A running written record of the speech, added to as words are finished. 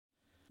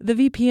The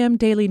VPM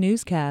Daily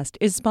Newscast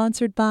is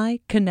sponsored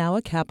by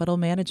Kanawha Capital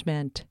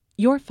Management.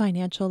 Your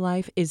financial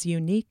life is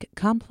unique,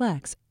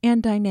 complex,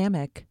 and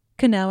dynamic.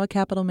 Kanawha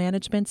Capital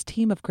Management's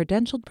team of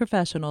credentialed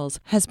professionals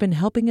has been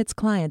helping its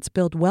clients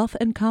build wealth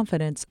and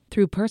confidence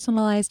through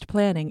personalized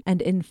planning and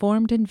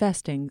informed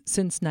investing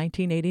since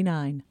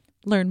 1989.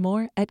 Learn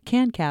more at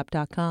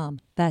cancap.com.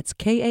 That's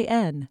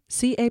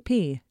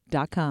KANCAP.com.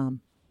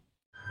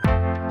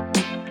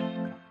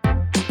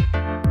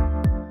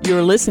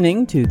 You're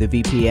listening to the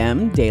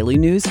VPM Daily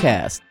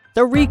Newscast,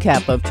 the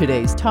recap of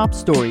today's top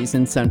stories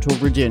in Central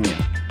Virginia.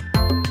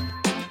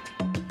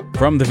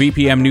 From the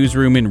VPM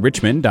Newsroom in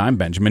Richmond, I'm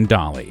Benjamin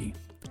Dolly.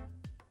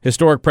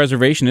 Historic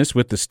preservationists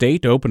with the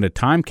state opened a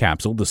time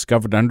capsule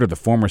discovered under the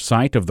former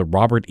site of the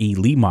Robert E.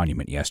 Lee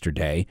Monument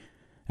yesterday.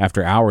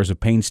 After hours of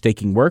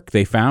painstaking work,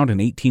 they found an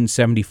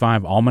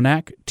 1875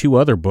 almanac, 2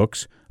 other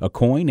books, a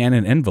coin, and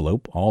an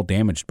envelope, all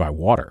damaged by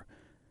water.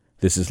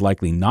 This is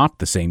likely not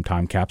the same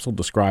time capsule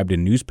described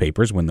in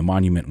newspapers when the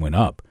monument went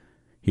up.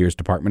 Here's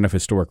Department of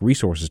Historic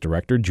Resources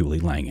Director Julie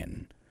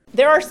Langen.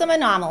 There are some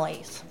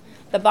anomalies.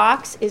 The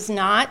box is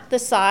not the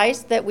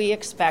size that we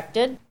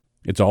expected.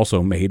 It's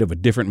also made of a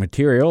different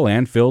material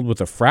and filled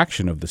with a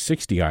fraction of the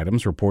 60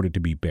 items reported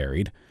to be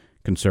buried.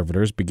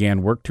 Conservators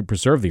began work to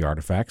preserve the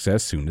artifacts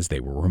as soon as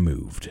they were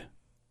removed.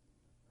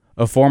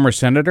 A former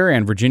senator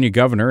and Virginia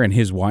governor and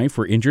his wife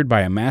were injured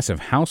by a massive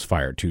house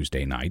fire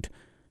Tuesday night.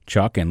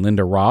 Chuck and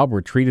Linda Robb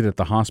were treated at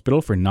the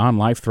hospital for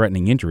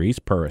non-life-threatening injuries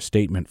per a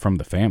statement from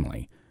the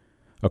family.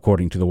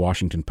 According to the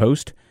Washington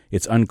Post,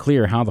 it's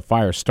unclear how the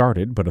fire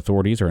started, but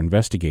authorities are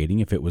investigating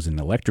if it was an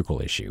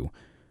electrical issue.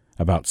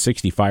 About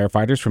 60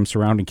 firefighters from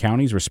surrounding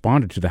counties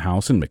responded to the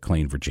house in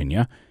McLean,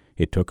 Virginia.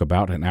 It took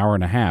about an hour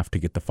and a half to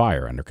get the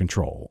fire under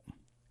control.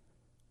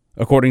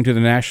 According to the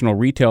National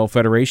Retail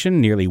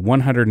Federation, nearly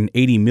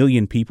 180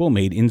 million people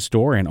made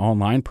in-store and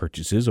online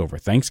purchases over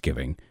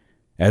Thanksgiving.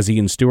 As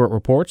Ian Stewart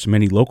reports,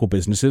 many local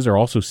businesses are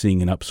also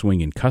seeing an upswing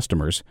in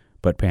customers,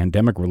 but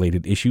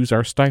pandemic-related issues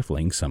are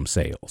stifling some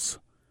sales.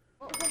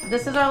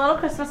 This is our little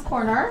Christmas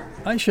corner.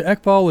 Aisha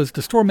Ekbal is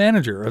the store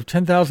manager of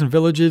 10,000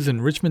 Villages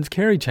in Richmond's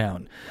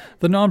Carytown.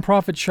 The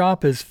nonprofit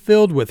shop is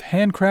filled with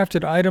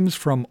handcrafted items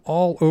from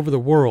all over the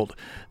world.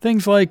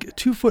 Things like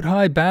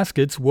 2-foot-high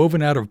baskets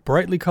woven out of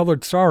brightly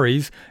colored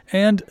saris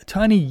and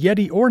tiny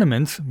Yeti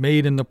ornaments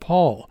made in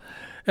Nepal.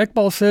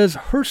 Ekbal says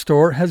her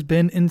store has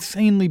been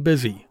insanely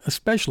busy,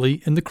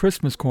 especially in the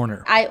Christmas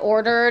corner. I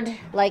ordered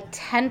like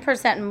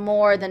 10%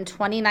 more than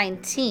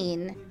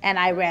 2019, and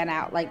I ran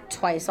out like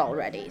twice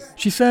already.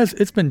 She says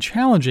it's been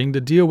challenging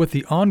to deal with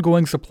the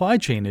ongoing supply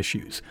chain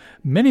issues.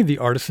 Many of the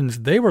artisans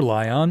they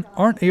rely on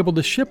aren't able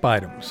to ship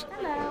items.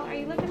 Hello, are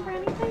you looking for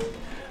anything?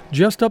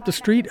 Just up the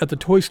street at the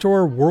toy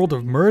store World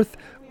of Mirth,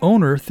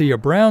 owner Thea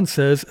Brown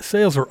says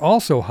sales are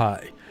also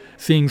high.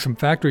 Seeing some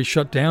factories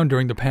shut down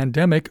during the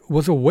pandemic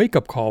was a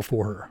wake-up call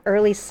for her.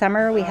 Early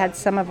summer, we had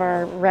some of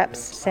our reps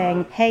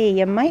saying, hey,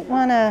 you might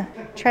want to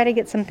try to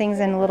get some things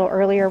in a little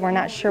earlier. We're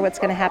not sure what's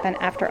going to happen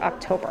after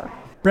October.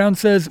 Brown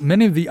says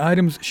many of the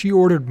items she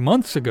ordered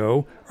months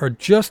ago are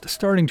just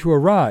starting to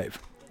arrive,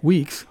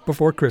 weeks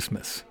before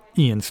Christmas.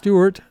 Ian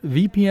Stewart,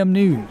 VPM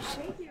News.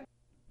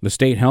 The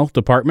State Health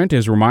Department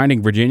is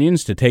reminding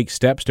Virginians to take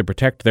steps to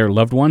protect their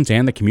loved ones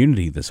and the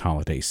community this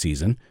holiday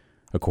season.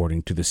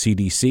 According to the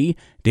CDC,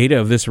 data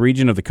of this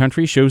region of the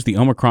country shows the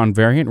Omicron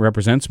variant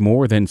represents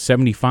more than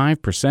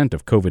 75%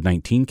 of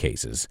COVID-19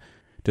 cases.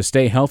 To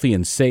stay healthy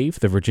and safe,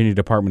 the Virginia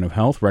Department of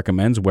Health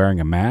recommends wearing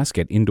a mask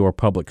at indoor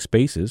public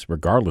spaces,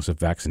 regardless of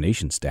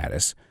vaccination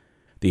status.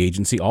 The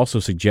agency also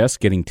suggests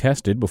getting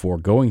tested before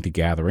going to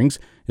gatherings,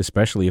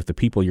 especially if the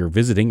people you're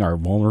visiting are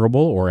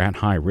vulnerable or at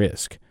high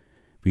risk.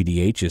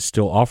 VDH is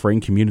still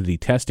offering community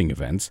testing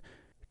events.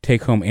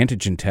 Take-home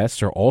antigen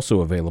tests are also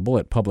available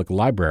at public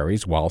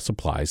libraries while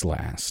supplies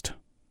last.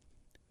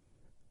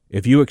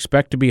 If you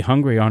expect to be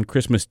hungry on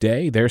Christmas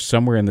Day, there's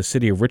somewhere in the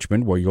city of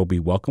Richmond where you'll be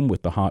welcome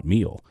with the hot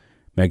meal.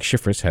 Meg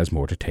Schiffris has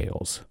more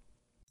details.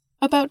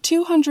 About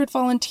 200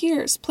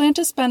 volunteers plan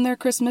to spend their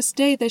Christmas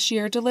Day this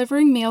year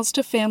delivering meals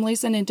to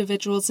families and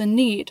individuals in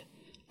need.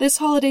 This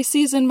holiday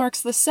season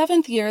marks the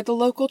 7th year the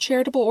local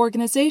charitable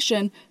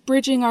organization,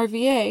 Bridging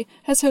RVA,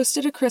 has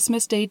hosted a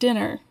Christmas Day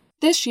dinner.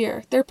 This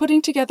year, they're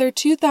putting together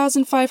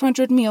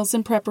 2,500 meals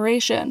in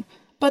preparation,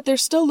 but they're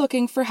still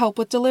looking for help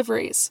with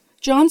deliveries.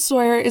 John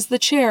Sawyer is the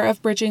chair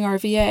of Bridging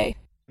RVA.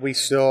 We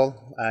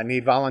still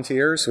need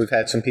volunteers. We've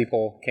had some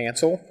people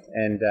cancel,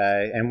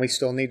 and we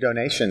still need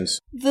donations.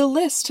 The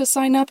list to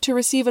sign up to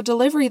receive a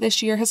delivery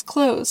this year has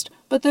closed,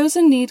 but those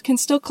in need can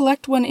still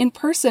collect one in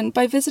person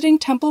by visiting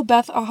Temple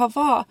Beth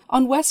Ahava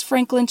on West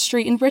Franklin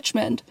Street in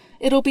Richmond.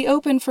 It'll be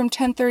open from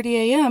 10:30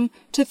 a.m.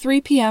 to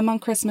 3 p.m. on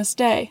Christmas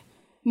Day.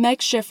 Meg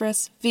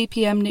Schiffris,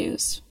 VPM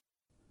News.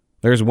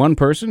 There's one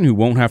person who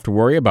won't have to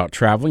worry about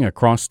traveling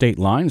across state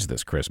lines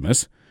this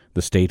Christmas.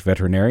 The state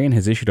veterinarian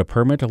has issued a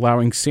permit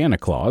allowing Santa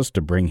Claus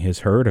to bring his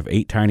herd of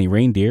 8 tiny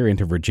reindeer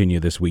into Virginia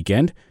this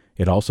weekend.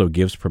 It also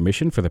gives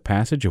permission for the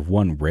passage of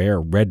one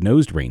rare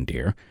red-nosed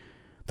reindeer.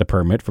 The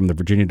permit from the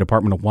Virginia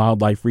Department of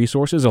Wildlife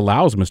Resources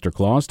allows Mr.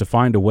 Claus to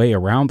find a way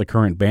around the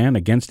current ban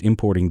against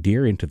importing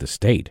deer into the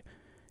state.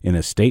 In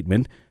a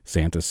statement,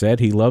 Santa said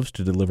he loves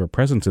to deliver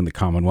presents in the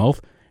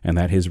Commonwealth and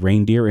that his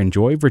reindeer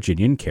enjoy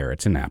Virginian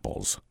carrots and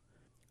apples.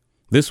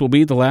 This will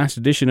be the last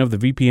edition of the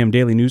VPM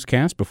Daily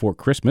Newscast before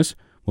Christmas.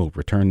 We'll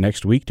return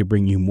next week to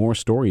bring you more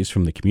stories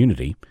from the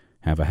community.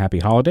 Have a happy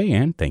holiday,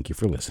 and thank you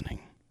for listening.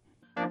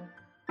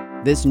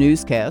 This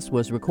newscast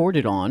was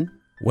recorded on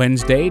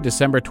Wednesday,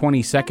 December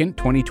 22nd,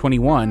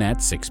 2021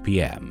 at 6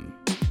 p.m.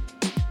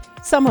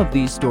 Some of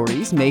these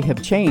stories may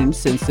have changed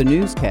since the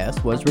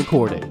newscast was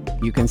recorded.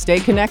 You can stay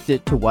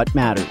connected to what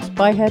matters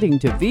by heading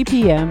to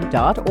vpm.org/news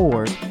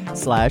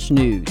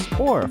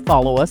or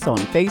follow us on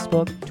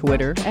Facebook,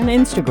 Twitter, and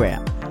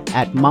Instagram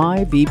at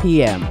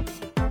MyVPM.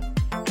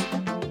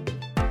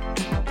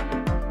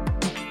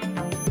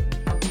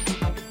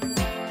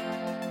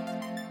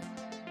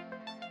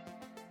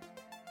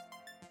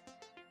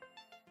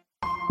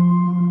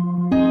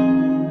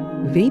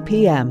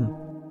 VPM.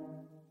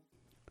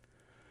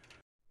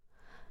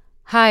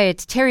 Hi,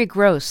 it's Terry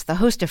Gross, the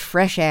host of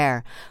Fresh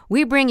Air.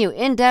 We bring you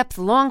in-depth,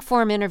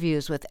 long-form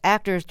interviews with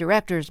actors,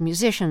 directors,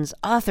 musicians,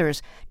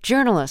 authors,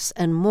 journalists,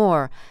 and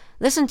more.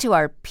 Listen to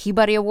our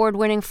Peabody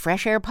Award-winning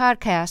Fresh Air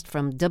podcast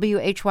from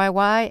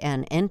WHYY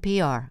and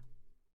NPR.